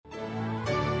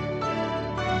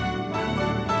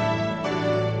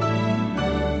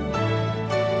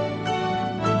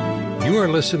You are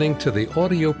listening to the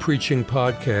audio preaching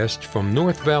podcast from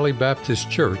North Valley Baptist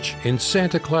Church in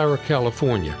Santa Clara,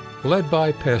 California, led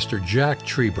by Pastor Jack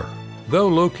Trieber. Though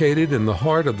located in the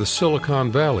heart of the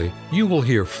Silicon Valley, you will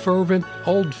hear fervent,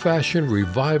 old-fashioned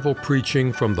revival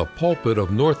preaching from the pulpit of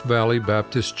North Valley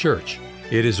Baptist Church.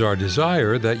 It is our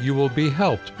desire that you will be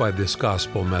helped by this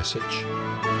gospel message.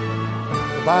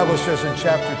 The Bible says in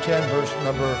chapter 10, verse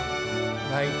number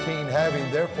 19,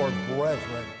 having therefore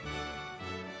brethren.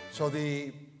 So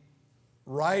the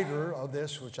writer of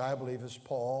this, which I believe is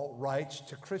Paul, writes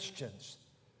to Christians,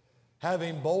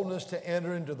 having boldness to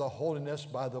enter into the holiness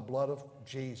by the blood of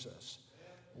Jesus.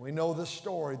 We know the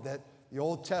story that the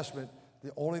Old Testament,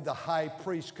 only the high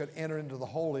priest could enter into the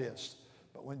holiest.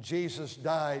 But when Jesus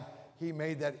died, he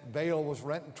made that veil was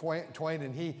rent in twain,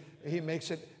 and he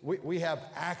makes it, we have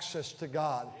access to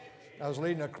God. I was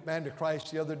leading a man to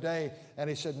Christ the other day, and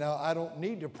he said, now I don't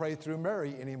need to pray through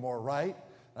Mary anymore, right?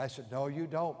 And I said, no, you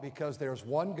don't, because there's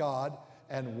one God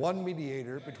and one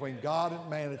mediator between God and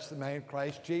man. It's the man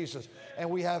Christ Jesus. And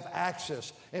we have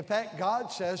access. In fact,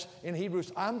 God says in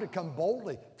Hebrews, I'm to come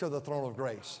boldly to the throne of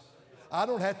grace. I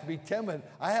don't have to be timid.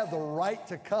 I have the right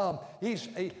to come. He's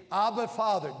Abba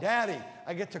Father, Daddy.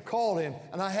 I get to call him,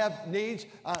 and I have needs.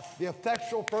 The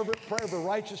effectual, fervent prayer of a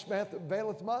righteous man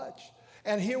availeth much.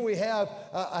 And here we have,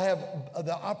 I have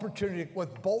the opportunity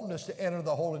with boldness to enter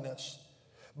the holiness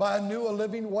by a new, a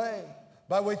living way,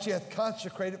 by which he hath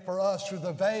consecrated for us through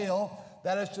the veil,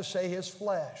 that is to say, his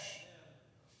flesh.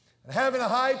 And having a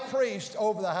high priest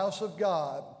over the house of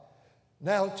God.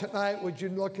 Now tonight, would you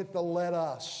look at the let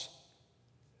us?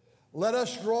 Let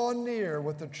us draw near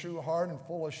with a true heart and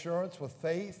full assurance with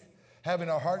faith, having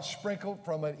our hearts sprinkled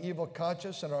from an evil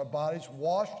conscience and our bodies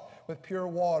washed with pure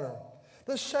water.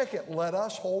 The second, let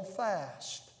us hold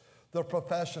fast the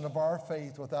profession of our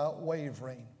faith without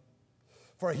wavering.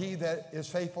 For he that is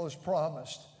faithful is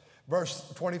promised.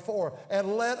 Verse 24,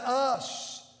 and let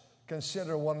us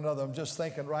consider one another. I'm just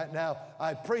thinking right now,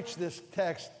 I preached this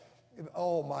text,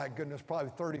 oh my goodness, probably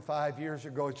 35 years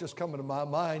ago. It's just coming to my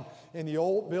mind. In the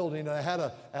old building, I had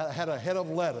a head of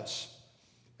lettuce.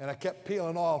 And I kept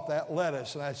peeling off that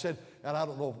lettuce. And I said, and I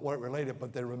don't know what it related,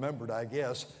 but they remembered, I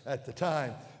guess, at the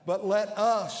time. But let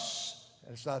us,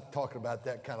 and it's not talking about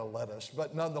that kind of lettuce,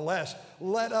 but nonetheless,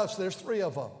 let us, there's three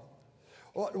of them.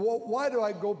 Well, why do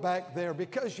I go back there?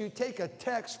 Because you take a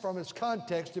text from its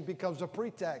context, it becomes a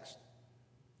pretext.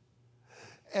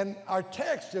 And our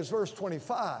text is verse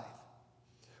 25.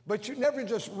 But you never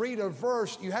just read a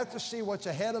verse. You have to see what's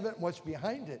ahead of it and what's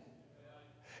behind it.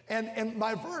 And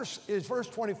my verse is verse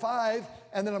 25,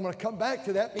 and then I'm going to come back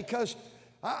to that because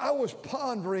I was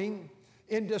pondering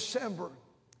in December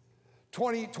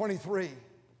 2023.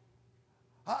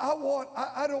 I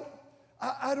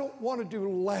don't want to do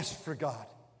less for God.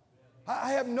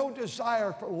 I have no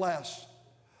desire for less.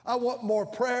 I want more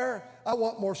prayer. I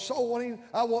want more soul winning.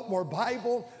 I want more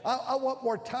Bible. I want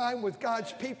more time with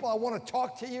God's people. I want to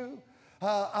talk to you.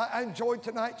 I enjoyed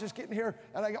tonight just getting here,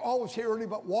 and I always hear early,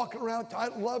 but walking around, I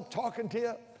love talking to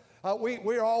you.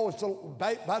 We're always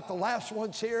about the last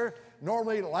ones here.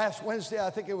 Normally last Wednesday, I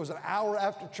think it was an hour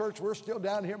after church, we're still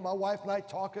down here, my wife and I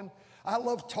talking. I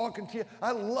love talking to you.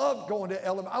 I love going to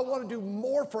elementary. I want to do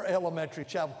more for elementary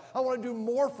chapel. I want to do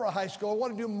more for high school. I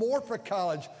want to do more for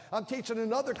college. I'm teaching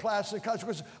another class in college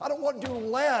because I don't want to do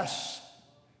less.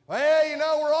 Well, you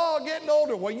know, we're all getting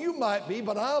older. Well, you might be,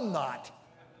 but I'm not.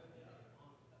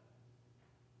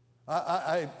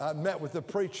 I met with a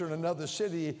preacher in another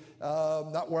city,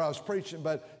 not where I was preaching,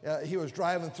 but he was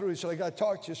driving through. He said, I got to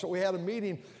talk to you. So we had a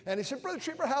meeting, and he said, Brother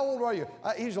Trieber, how old are you?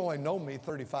 He's only known me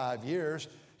 35 years.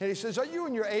 And he says, are you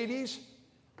in your 80s?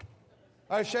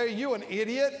 I say, are you an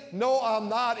idiot? No, I'm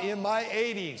not in my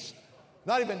 80s.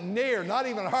 Not even near, not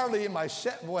even hardly in my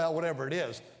well, whatever it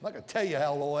is. I'm not going to tell you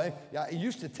how low I am. Yeah, I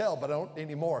used to tell, but I don't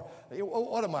anymore.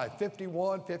 What am I,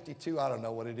 51, 52? I don't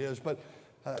know what it is, but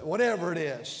whatever it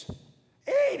is.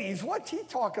 80s, what's he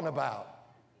talking about?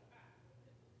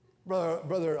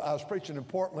 Brother, I was preaching in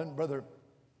Portland, Brother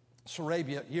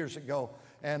Sarabia years ago,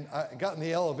 and I got in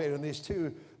the elevator, and these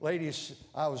two ladies,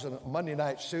 I was in a Monday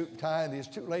night suit and tie, and these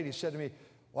two ladies said to me,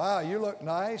 wow, you look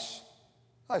nice.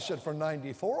 I said, for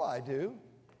 94, I do.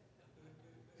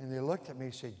 And they looked at me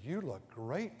and said, you look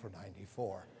great for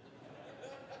 94.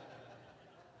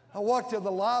 I walked to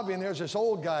the lobby, and there's this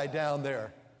old guy down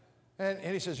there. And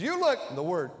he says, you look, the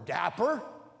word dapper.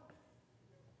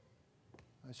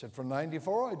 I said, for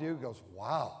 94, I do. He goes,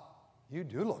 wow, you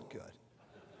do look good.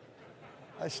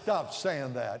 I stopped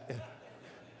saying that.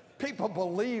 People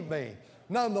believe me.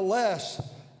 Nonetheless,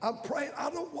 I'm praying.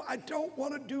 I don't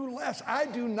want to do less. I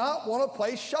do not want to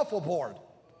play shuffleboard.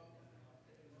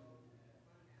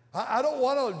 I don't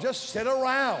want to just sit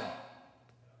around.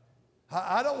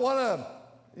 I don't want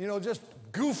to, just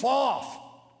goof off.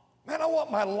 Man, I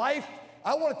want my life,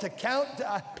 I want it to count.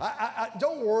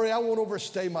 Don't worry, I won't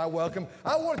overstay my welcome.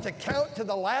 I want it to count to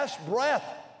the last breath.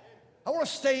 I want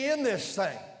to stay in this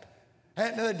thing.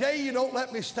 And the day you don't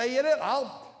let me stay in it,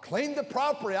 I'll clean the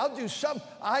property. I'll do something.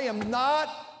 I am not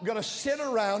going to sit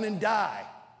around and die.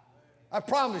 I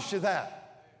promise you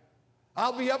that.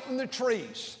 I'll be up in the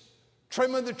trees,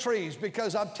 trimming the trees,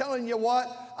 because I'm telling you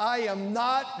what, I am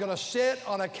not going to sit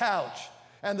on a couch.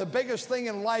 And the biggest thing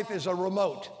in life is a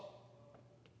remote.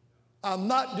 I'm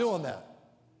not doing that.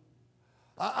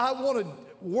 I want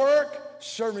to work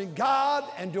serving God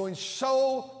and doing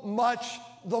so much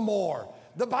the more.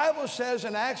 The Bible says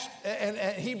in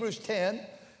Hebrews 10,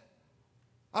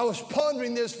 I was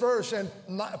pondering this verse, and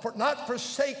not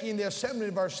forsaking the assembly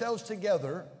of ourselves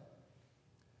together,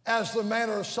 as the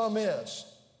manner of some is,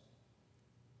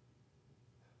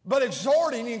 but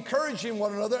exhorting, encouraging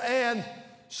one another, and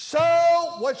so,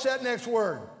 what's that next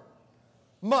word?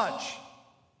 Much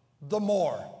the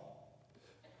more.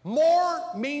 More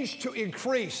means to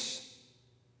increase.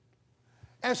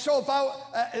 And so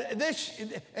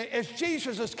as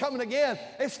Jesus is coming again,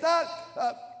 it's not,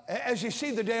 as you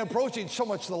see the day approaching, so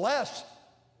much the less.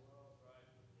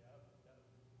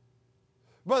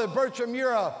 Brother Bertram,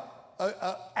 you're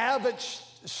an avid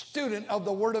student of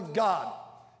the Word of God.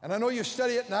 And I know you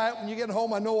study at night. When you get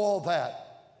home, I know all that.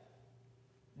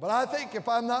 But I think, if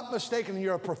I'm not mistaken,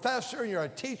 you're a professor, and you're a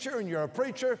teacher, and you're a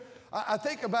preacher. I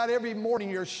think about every morning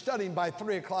you're studying by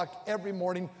 3 o'clock every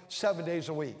morning, 7 days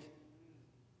a week.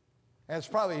 And it's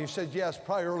probably, you said yes,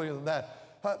 probably earlier than that.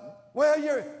 Well,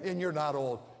 you're not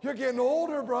old. You're getting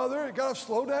older, brother. You got to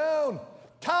slow down.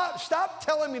 Stop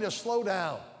telling me to slow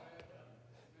down.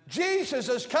 Jesus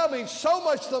is coming so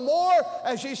much the more.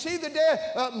 As you see the day,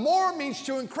 more means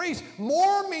to increase.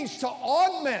 More means to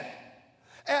augment.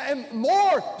 And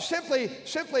more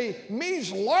simply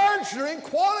means larger in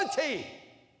quantity.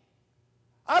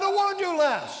 I don't want to do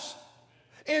less.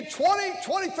 In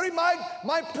 2023,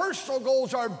 my personal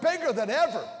goals are bigger than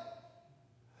ever.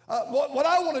 What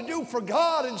I want to do for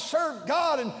God and serve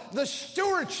God, and the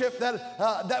stewardship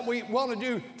that we want to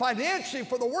do financially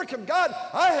for the work of God,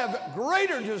 I have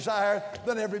greater desire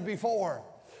than ever before.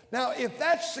 Now, if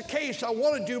that's the case, I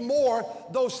want to do more.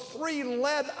 Those three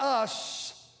 "let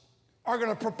us" are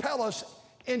going to propel us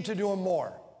into doing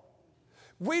more.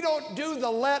 We don't do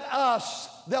the "let us,"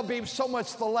 there'll be so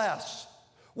much the less.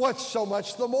 What's so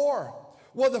much the more?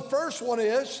 Well, the first one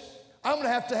is, I'm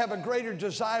going to have a greater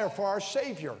desire for our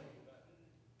Savior.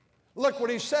 Look what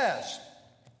he says.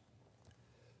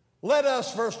 Let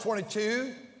us, verse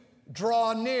 22,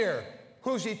 draw near.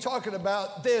 Who's he talking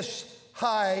about? This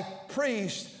high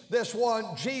priest, this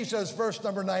one, Jesus, verse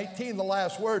number 19, the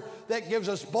last word, that gives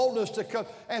us boldness to come.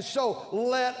 And so,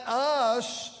 let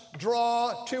us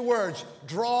draw, two words,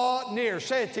 draw near.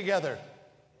 Say it together.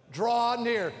 Draw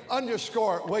near.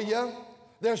 Underscore it, will you?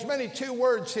 There's many two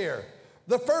words here.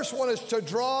 The first one is to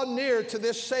draw near to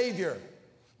this Savior.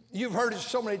 You've heard it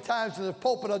so many times in the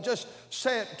pulpit. I'll just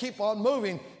say it, keep on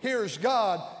moving. Here's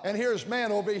God, and here's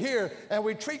man over here. And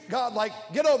we treat God like,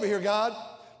 get over here, God.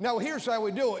 Now, here's how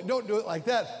we do it. Don't do it like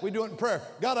that. We do it in prayer.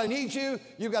 God, I need you.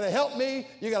 You've got to help me.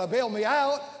 You've got to bail me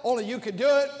out. Only you can do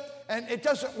it. And it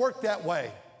doesn't work that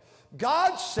way.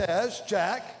 God says,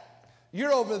 Jack,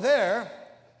 you're over there.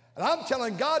 And I'm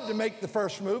telling God to make the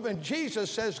first move. And Jesus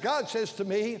says, God says to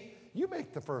me, you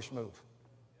make the first move.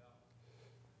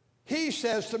 He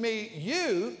says to me,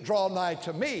 you draw nigh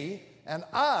to me, and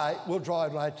I will draw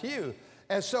nigh to you.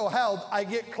 And so how I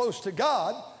get close to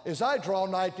God is I draw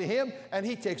nigh to him, and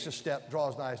he takes a step,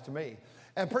 draws nigh to me.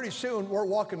 And pretty soon we're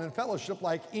walking in fellowship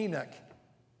like Enoch.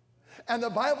 And the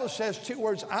Bible says two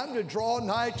words, I'm to draw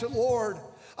nigh to the Lord.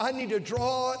 I need to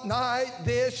draw nigh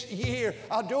this year.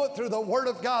 I'll do it through the Word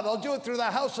of God. I'll do it through the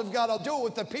house of God. I'll do it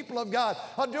with the people of God.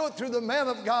 I'll do it through the man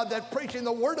of God that's preaching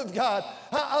the Word of God.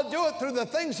 I'll do it through the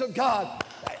things of God.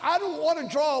 I don't want to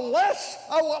draw less.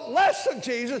 I want less of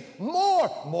Jesus.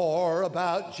 More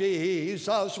about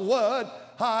Jesus would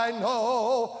I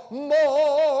know.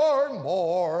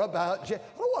 More about Jesus.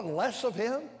 I don't want less of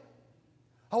him.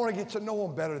 I want to get to know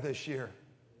him better this year.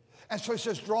 And so he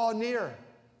says, draw near.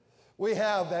 We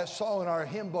have that song in our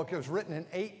hymn book. It was written in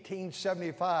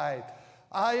 1875.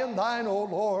 I am thine, O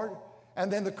Lord.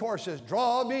 And then the chorus says,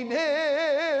 draw me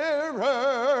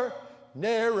nearer,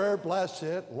 nearer,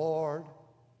 blessed Lord.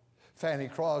 Fanny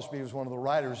Crosby was one of the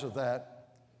writers of that.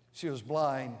 She was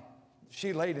blind.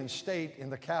 She laid in state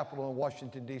in the Capitol in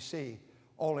Washington, D.C.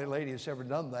 Only lady that's ever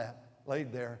done that,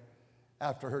 laid there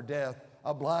after her death.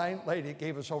 a blind lady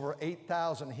gave us over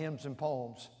 8,000 hymns and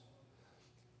poems.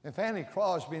 And Fanny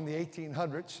Crosby in the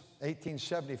 1800s,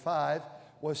 1875,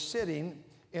 was sitting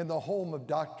in the home of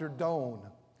Dr. Doane,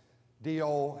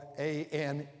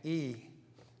 D-O-A-N-E.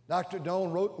 Dr.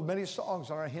 Doane wrote many songs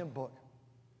on our hymn book.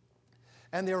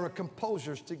 And they were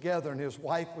composers together, and his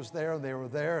wife was there, and they were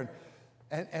there.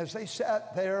 And as they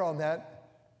sat there on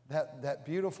that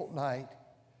beautiful night,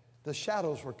 the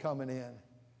shadows were coming in.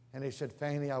 And he said,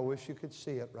 Fanny, I wish you could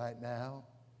see it right now.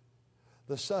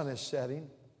 The sun is setting,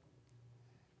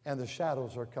 and the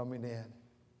shadows are coming in.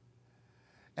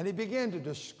 And he began to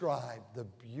describe the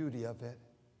beauty of it.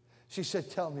 She said,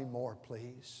 tell me more,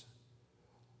 please.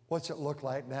 What's it look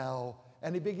like now?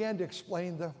 And he began to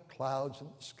explain the clouds in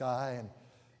the sky and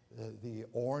the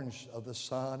orange of the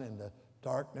sun and the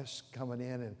darkness coming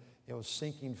in, and it was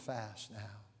sinking fast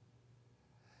now.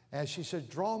 And she said,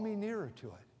 draw me nearer to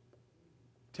it.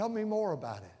 Tell me more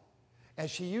about it. And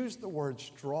she used the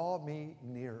words, draw me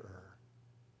nearer.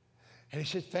 And he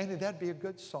said, Fanny, that'd be a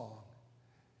good song.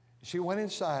 She went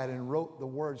inside and wrote the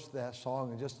words to that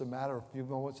song in just a matter of a few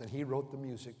moments, and he wrote the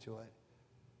music to it.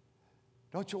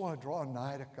 Don't you want to draw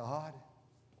nigh to God?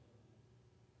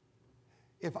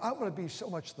 If I'm going to be so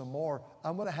much the more,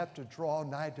 I'm going to have to draw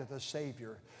nigh to the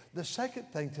Savior. The second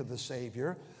thing to the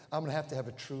Savior, I'm going to have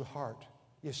a true heart.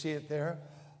 You see it there?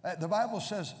 The Bible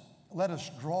says, let us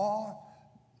draw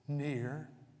near.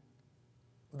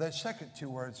 The second two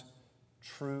words,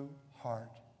 true heart.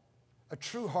 A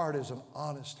true heart is an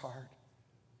honest heart.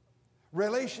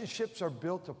 Relationships are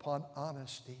built upon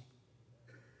honesty.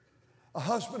 A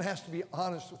husband has to be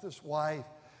honest with his wife,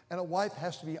 and a wife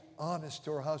has to be honest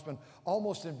to her husband.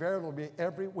 Almost invariably,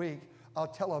 every week, I'll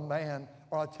tell a man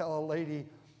or I'll tell a lady,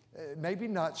 maybe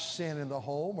not sin in the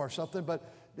home or something,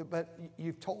 but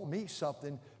you've told me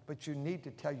something, but you need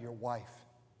to tell your wife.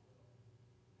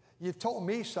 You've told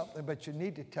me something, but you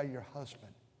need to tell your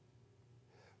husband.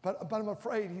 But I'm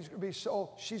afraid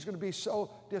she's going to be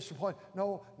so disappointed.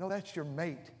 No, that's your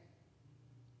mate.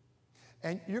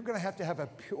 And you're going to have a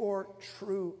pure,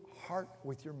 true heart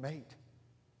with your mate.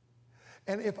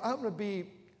 And if I'm going to be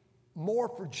more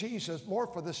for Jesus, more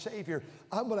for the Savior,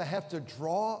 I'm going to have to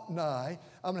draw nigh.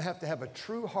 I'm going to have a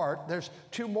true heart. There's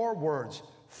two more words,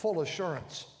 full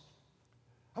assurance.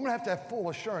 I'm going to have full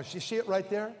assurance. You see it right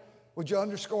there? Would you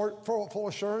underscore full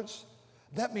assurance?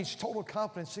 That means total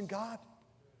confidence in God.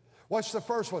 What's the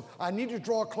first one? I need to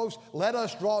draw close. Let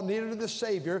us draw near to the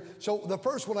Savior. So the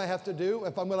first one I have to do,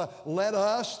 if I'm going to let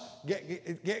us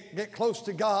get close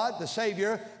to God, the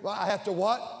Savior, I have to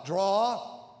what?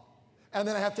 Draw. And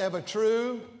then I have to have a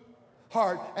true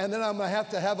heart. And then I'm going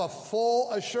to have a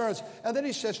full assurance. And then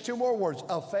he says two more words,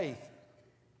 of faith.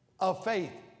 Of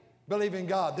faith. Believe in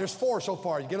God. There's four so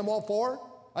far. You get them all four?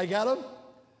 I got them?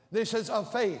 Then he says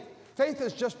of faith. Faith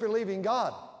is just believing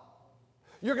God.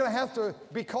 You're going to have to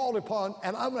be called upon,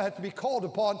 and I'm going to have to be called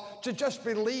upon to just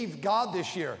believe God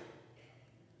this year.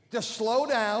 Just slow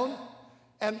down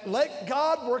and let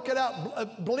God work it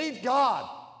out. Believe God.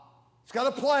 He's got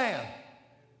a plan.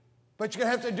 But you're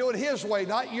going to have to do it His way,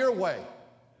 not your way,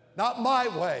 not my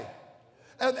way.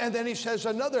 And then he says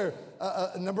another,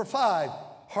 number 5,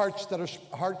 hearts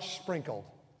sprinkled.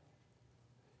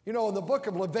 You know, in the book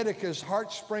of Leviticus,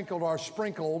 hearts sprinkled are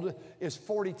sprinkled is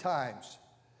 40 times.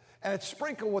 And it's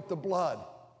sprinkled with the blood.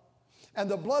 And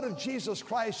the blood of Jesus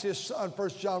Christ, His Son, 1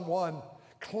 John 1,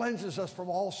 cleanses us from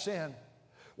all sin.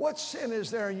 What sin is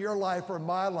there in your life or in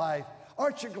my life?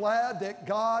 Aren't you glad that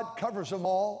God covers them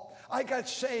all? I got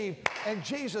saved, and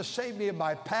Jesus saved me in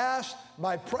my past,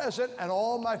 my present, and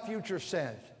all my future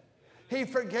sins. He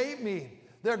forgave me.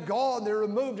 They're gone. They're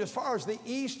removed as far as the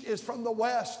east is from the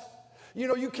west. You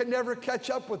know, you can never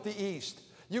catch up with the east.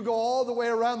 You go all the way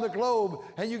around the globe,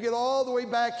 and you get all the way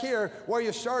back here where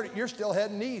you started. You're still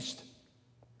heading east.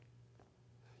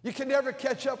 You can never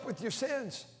catch up with your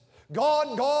sins.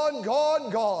 Gone, gone,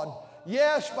 gone, gone.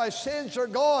 Yes, my sins are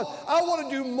gone. I want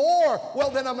to do more. Well,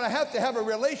 then I'm going to have a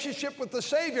relationship with the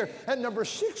Savior. And number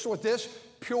 6 with this,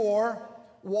 pure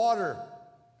water.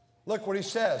 Look what he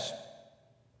says.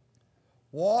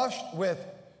 Washed with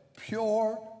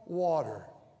pure water.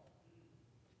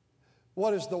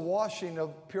 What is the washing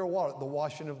of pure water? The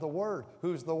washing of the Word.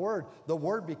 Who's the Word? The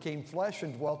Word became flesh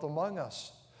and dwelt among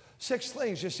us. 6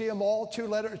 things. You see them all?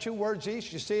 2 words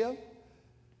each. You see them?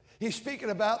 He's speaking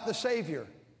about the Savior.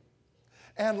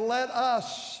 And let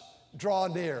us draw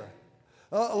near.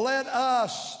 Let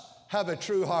us have a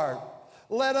true heart.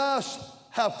 Let us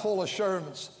have full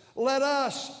assurance. Let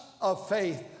us of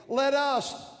faith. Let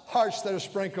us hearts that are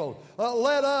sprinkled.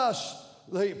 Let us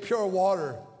the pure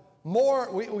water.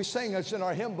 More, we sing, it's in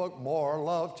our hymn book, more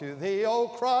love to thee, O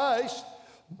Christ,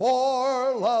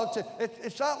 More love.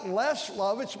 It's not less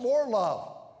love, it's more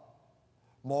love.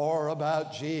 More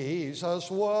about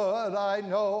Jesus would I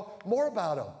know. More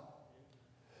about him.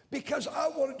 Because I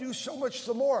want to do so much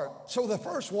the more. So the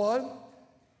first one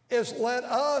is let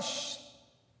us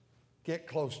get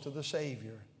close to the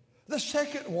Savior. The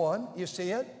second one, you see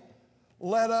it?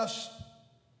 Let us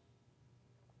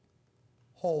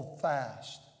hold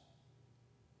fast.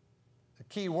 The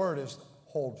key word is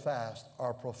hold fast,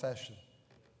 our profession.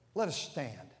 Let us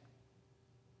stand.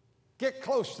 Get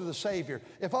close to the Savior.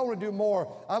 If I want to do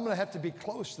more, I'm going to have to be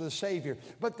close to the Savior.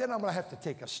 But then I'm going to have to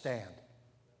take a stand.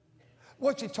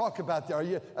 What's he talk about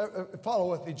there? Follow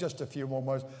with me just a few more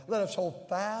words. Let us hold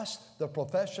fast the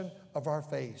profession of our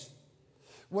faith.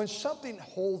 When something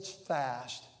holds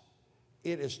fast,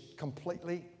 it is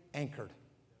completely anchored.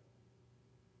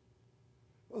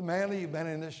 Well, Manley, you've been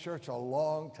in this church a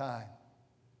long time.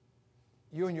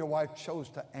 You and your wife chose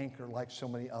to anchor like so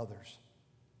many others.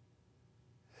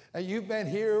 And you've been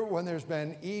here when there's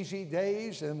been easy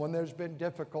days and when there's been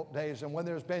difficult days and when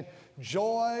there's been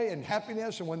joy and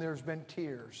happiness and when there's been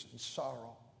tears and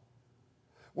sorrow.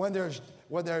 When there's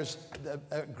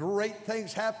great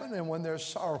things happen and when there's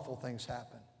sorrowful things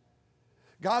happen.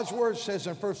 God's word says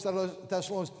in 1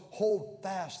 Thessalonians, hold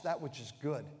fast that which is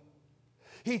good.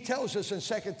 He tells us in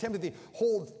 2 Timothy,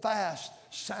 hold fast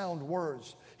sound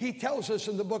words. He tells us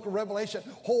in the book of Revelation,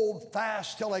 hold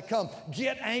fast till I come.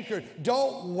 Get anchored.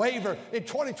 Don't waver. In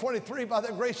 2023, by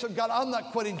the grace of God, I'm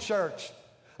not quitting church.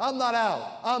 I'm not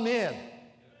out. I'm in.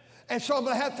 And so I'm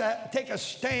going to have to take a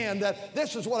stand that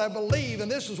this is what I believe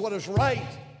and this is what is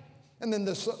right. And then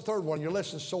the third one, you're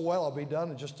listening so well, I'll be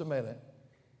done in just a minute.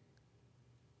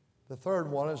 The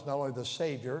third one is not only the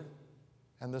Savior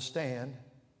and the stand,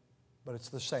 but it's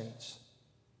the saints.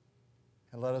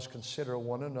 And let us consider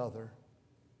one another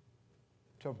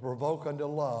to provoke unto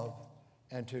love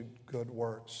and to good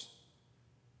works.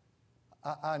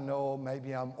 I know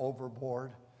maybe I'm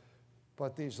overboard,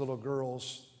 but these little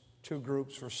girls, 2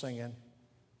 groups were singing,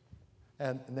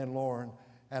 and then Lauren,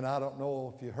 and I don't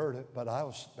know if you heard it, but I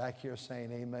was back here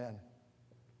saying amen.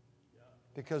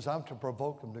 Because I'm to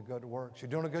provoke them to good works.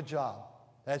 You're doing a good job.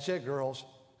 That's it, girls.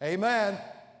 Amen.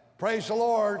 Praise the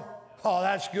Lord. Oh,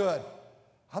 that's good.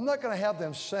 I'm not going to have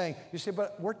them sing. You say,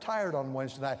 but we're tired on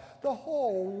Wednesday night. The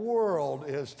whole world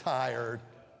is tired.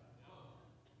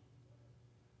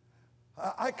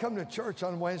 I come to church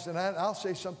on Wednesday night, and I'll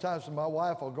say sometimes to my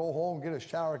wife, I'll go home, get a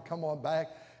shower, and come on back,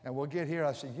 and we'll get here.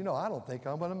 I say, I don't think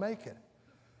I'm going to make it.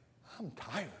 I'm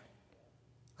tired.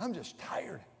 I'm just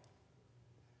tired.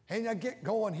 And I get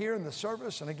going here in the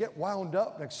service, and I get wound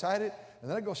up and excited,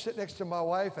 and then I go sit next to my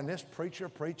wife, and this preacher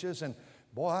preaches, and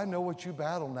boy, I know what you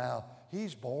battle now.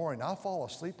 He's boring. I'll fall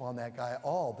asleep on that guy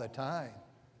all the time.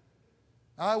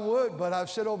 I would, but I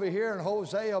sit over here, and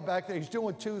Hosea back there, he's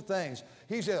doing 2 things.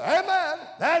 He says, amen,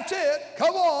 that's it,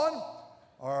 come on.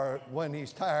 Or when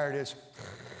he's tired, it's...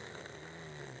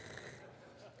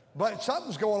 But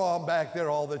something's going on back there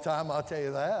all the time, I'll tell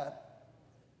you that.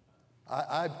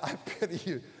 I pity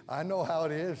you. I know how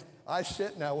it is. I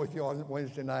sit now with you on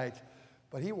Wednesday nights,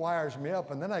 but he wires me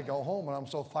up, and then I go home, and I'm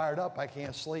so fired up I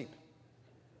can't sleep.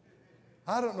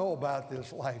 I don't know about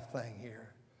this life thing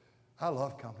here. I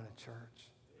love coming to church.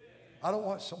 I don't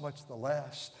want so much the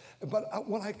less. But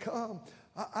when I come,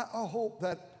 I hope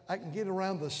that I can get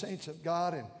around the saints of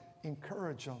God and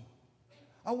encourage them.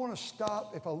 I want to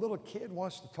stop. If a little kid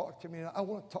wants to talk to me, I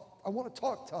want to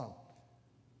talk to him.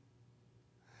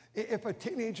 If a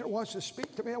teenager wants to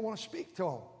speak to me, I want to speak to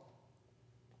him.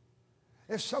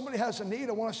 If somebody has a need,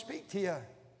 I want to speak to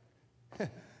you.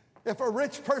 If a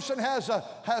rich person has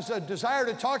a desire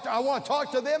to talk to, I want to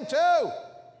talk to them too.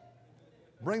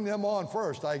 Bring them on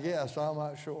first, I guess. I'm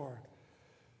not sure.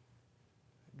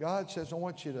 God says, I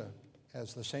want you to,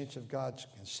 as the saints of God,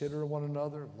 consider one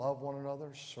another, love one another,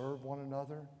 serve one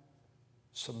another,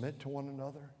 submit to one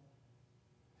another.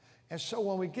 And so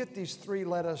when we get these 3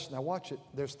 let us, now watch it,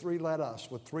 there's 3 let us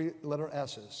with 3 letter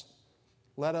S's.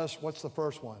 Let us, what's the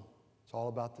first one? It's all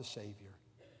about the Savior.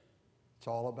 It's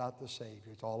all about the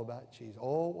Savior. It's all about Jesus.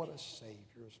 Oh, what a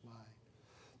Savior is mine.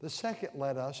 The second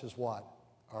let us is what?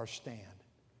 Our stand.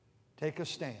 Take a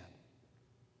stand.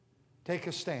 Take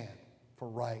a stand for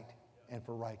right and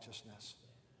for righteousness.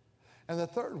 And the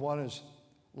third one is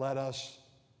let us,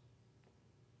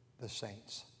 the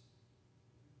saints.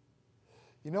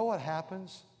 You know what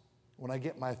happens when I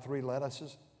get my 3 let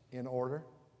uses in order?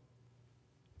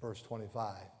 Verse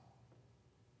 25.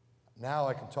 Now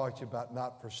I can talk to you about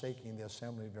not forsaking the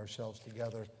assembly of yourselves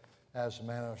together as the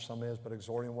manner of some is, but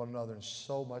exhorting one another, and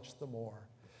so much the more.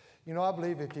 I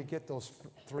believe if you get those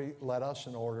 3 let us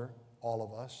in order, all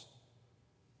of us,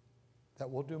 that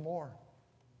we'll do more.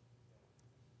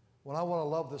 When I want to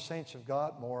love the saints of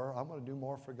God more, I'm going to do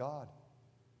more for God.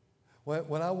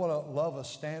 When I want to love a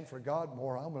stand for God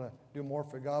more, I'm going to do more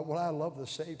for God. When I love the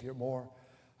Savior more,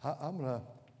 I'm going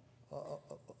to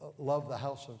love the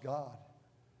house of God.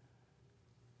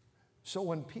 So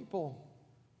when people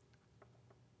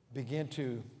begin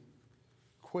to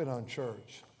quit on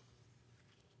church,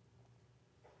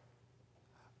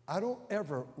 I don't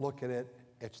ever look at it,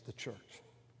 it's the church.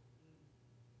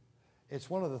 It's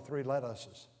one of the three let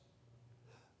uses.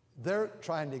 They're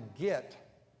trying to get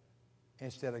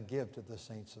instead of give to the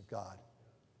saints of God.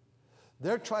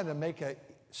 They're trying to make a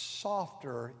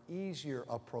softer, easier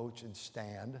approach and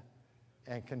stand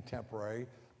and contemporary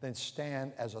than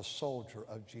stand as a soldier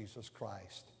of Jesus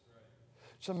Christ.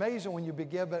 It's amazing when you be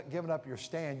giving up your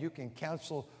stand, you can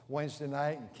cancel Wednesday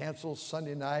night and cancel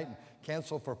Sunday night and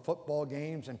cancel for football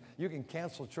games, and you can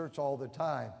cancel church all the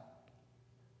time.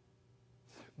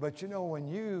 But you know, when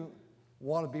you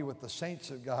want to be with the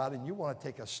saints of God and you want to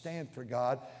take a stand for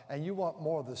God and you want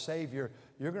more of the Savior,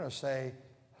 you're going to say,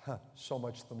 so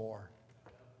much the more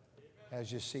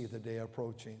as you see the day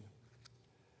approaching.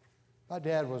 My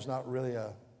dad was not really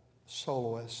a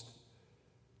soloist,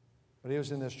 but he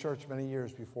was in this church many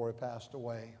years before he passed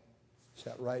away.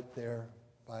 Sat right there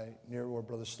near where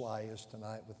Brother Sly is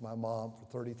tonight with my mom for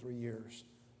 33 years.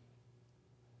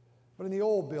 But in the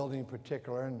old building in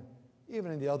particular, and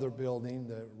even in the other building,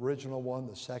 the original one,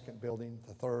 the second building,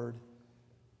 the third,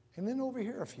 and then over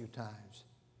here a few times,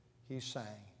 he sang.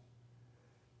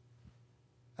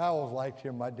 I always liked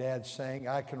hearing my dad sing.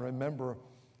 I can remember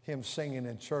him singing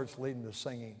in church, leading the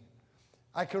singing.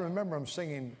 I can remember him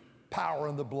singing Power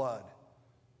in the Blood.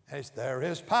 And it's, there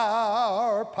is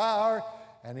power, power.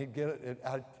 And he'd get it.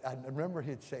 I remember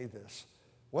he'd say this.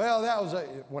 Well, that was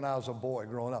when I was a boy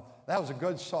growing up. That was a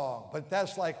good song, but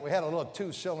that's like we had a little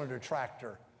two-cylinder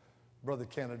tractor, Brother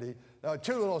Kennedy.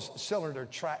 Two little cylinder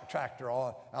tractor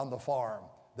on the farm.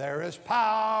 There is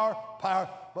power, power,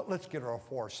 but let's get her a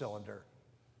four-cylinder.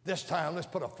 This time, let's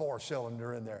put a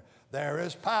four-cylinder in there. There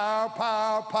is power,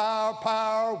 power, power,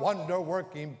 power,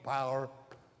 wonder-working power.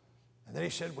 And then he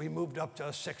said, we moved up to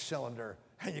a six-cylinder,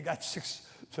 and you got six.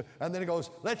 And then he goes,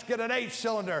 let's get an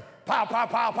eight-cylinder. Pow, pow,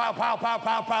 pow, pow, pow, pow,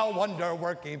 pow, pow,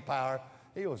 wonder-working power.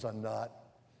 He was a nut.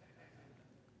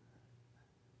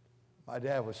 My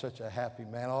dad was such a happy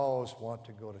man. I always wanted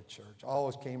to go to church.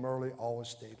 Always came early, always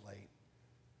stayed late.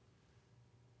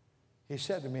 He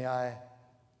said to me, I'm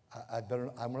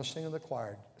going to sing in the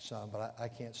choir, son, but I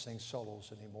can't sing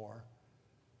solos anymore.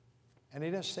 And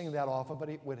he didn't sing that often, but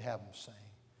he would have him sing.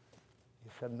 He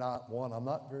said, I'm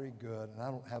not very good, and I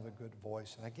don't have a good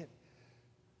voice. And I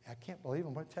can't believe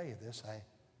I'm going to tell you this.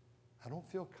 I don't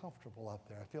feel comfortable up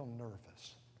there. I feel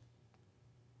nervous.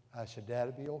 I said, Dad,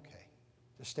 it'd be okay.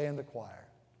 Just stay in the choir.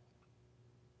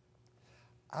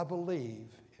 I believe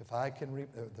if I can read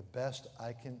the best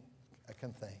I can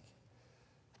think.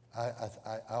 I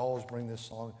always bring this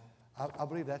song. I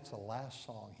believe that's the last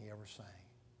song he ever sang.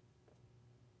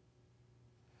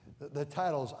 The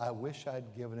title is, I Wish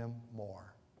I'd Given Him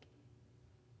More.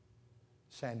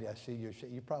 Sandy, I see you.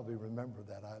 You probably remember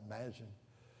that, I imagine.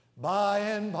 By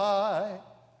and by,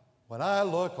 when I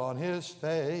look on his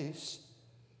face,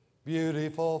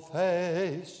 beautiful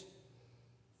face,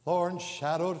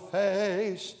 thorn-shadowed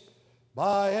face,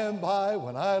 by and by,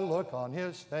 when I look on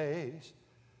his face,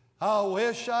 I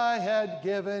wish I had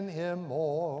given him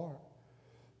more,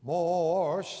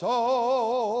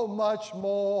 so much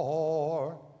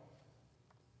more.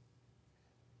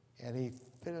 And he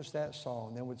finished that song,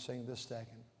 and then would sing this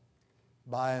second.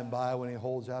 By and by, when he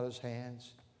holds out his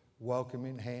hands,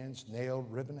 welcoming hands, nailed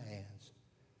ribbon hands,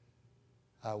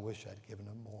 I wish I'd given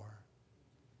him more.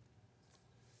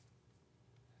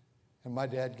 And my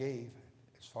dad gave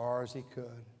as far as he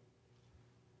could,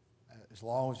 as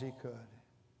long as he could.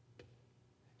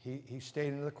 He stayed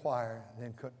in the choir and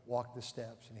then couldn't walk the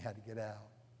steps, and he had to get out.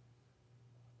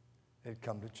 He'd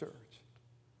come to church.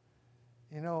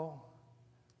 You know,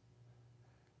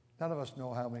 none of us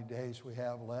know how many days we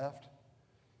have left.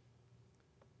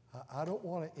 I don't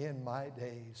want to end my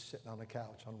days sitting on the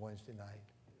couch on Wednesday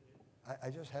night.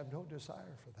 I just have no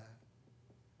desire for that.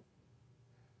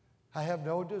 I have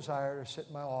no desire to sit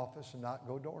in my office and not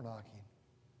go door knocking.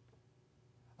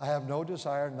 I have no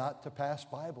desire not to pass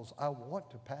Bibles. I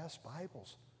want to pass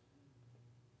Bibles.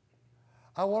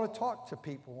 I want to talk to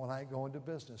people when I go into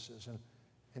businesses,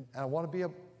 and I want to be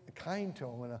kind to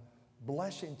them and a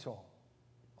blessing to them.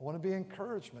 I want to be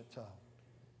encouragement to them,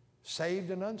 saved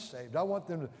and unsaved. I want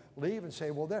them to leave and say,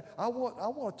 well, I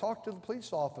want to talk to the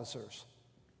police officers.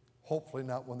 Hopefully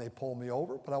not when they pull me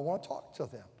over, but I want to talk to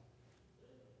them.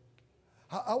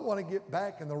 I want to get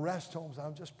back in the rest homes.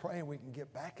 I'm just praying we can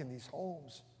get back in these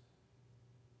homes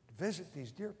to visit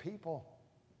these dear people.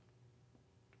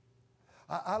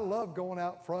 I love going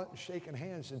out front and shaking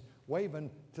hands and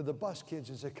waving to the bus kids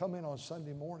as they come in on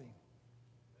Sunday morning.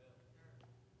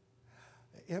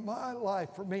 In my life,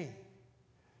 for me,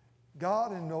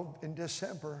 God in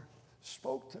December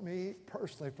spoke to me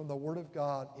personally from the Word of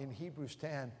God in Hebrews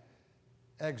 10,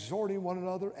 exhorting one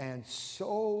another, and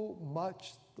so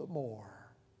much the more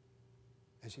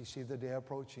as you see the day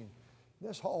approaching.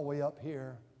 This hallway up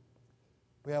here,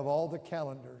 we have all the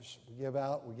calendars we give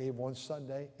out. We gave one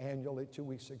Sunday annually 2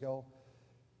 weeks ago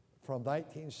from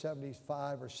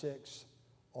 1975 or 6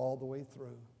 all the way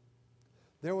through.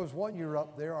 There was one year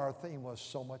up there, our theme was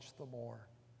so much the more.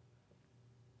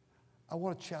 I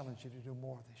want to challenge you to do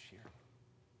more this year.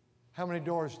 How many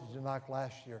doors did you knock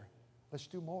last year? Let's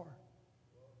do more.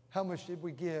 How much did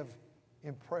we give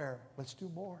in prayer? Let's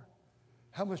do more.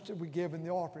 How much did we give in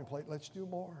the offering plate? Let's do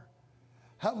more.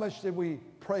 How much did we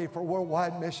pray for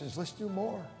worldwide missions? Let's do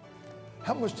more.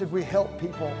 How much did we help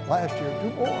people last year? Do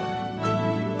more.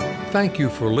 Thank you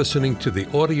for listening to the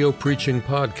audio preaching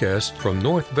podcast from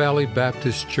North Valley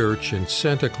Baptist Church in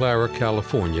Santa Clara,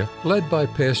 California, led by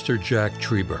Pastor Jack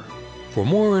Trieber. For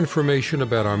more information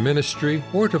about our ministry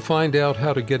or to find out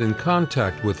how to get in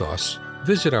contact with us,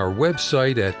 visit our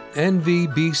website at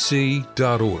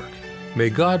nvbc.org. May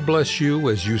God bless you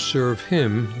as you serve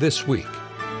Him this week.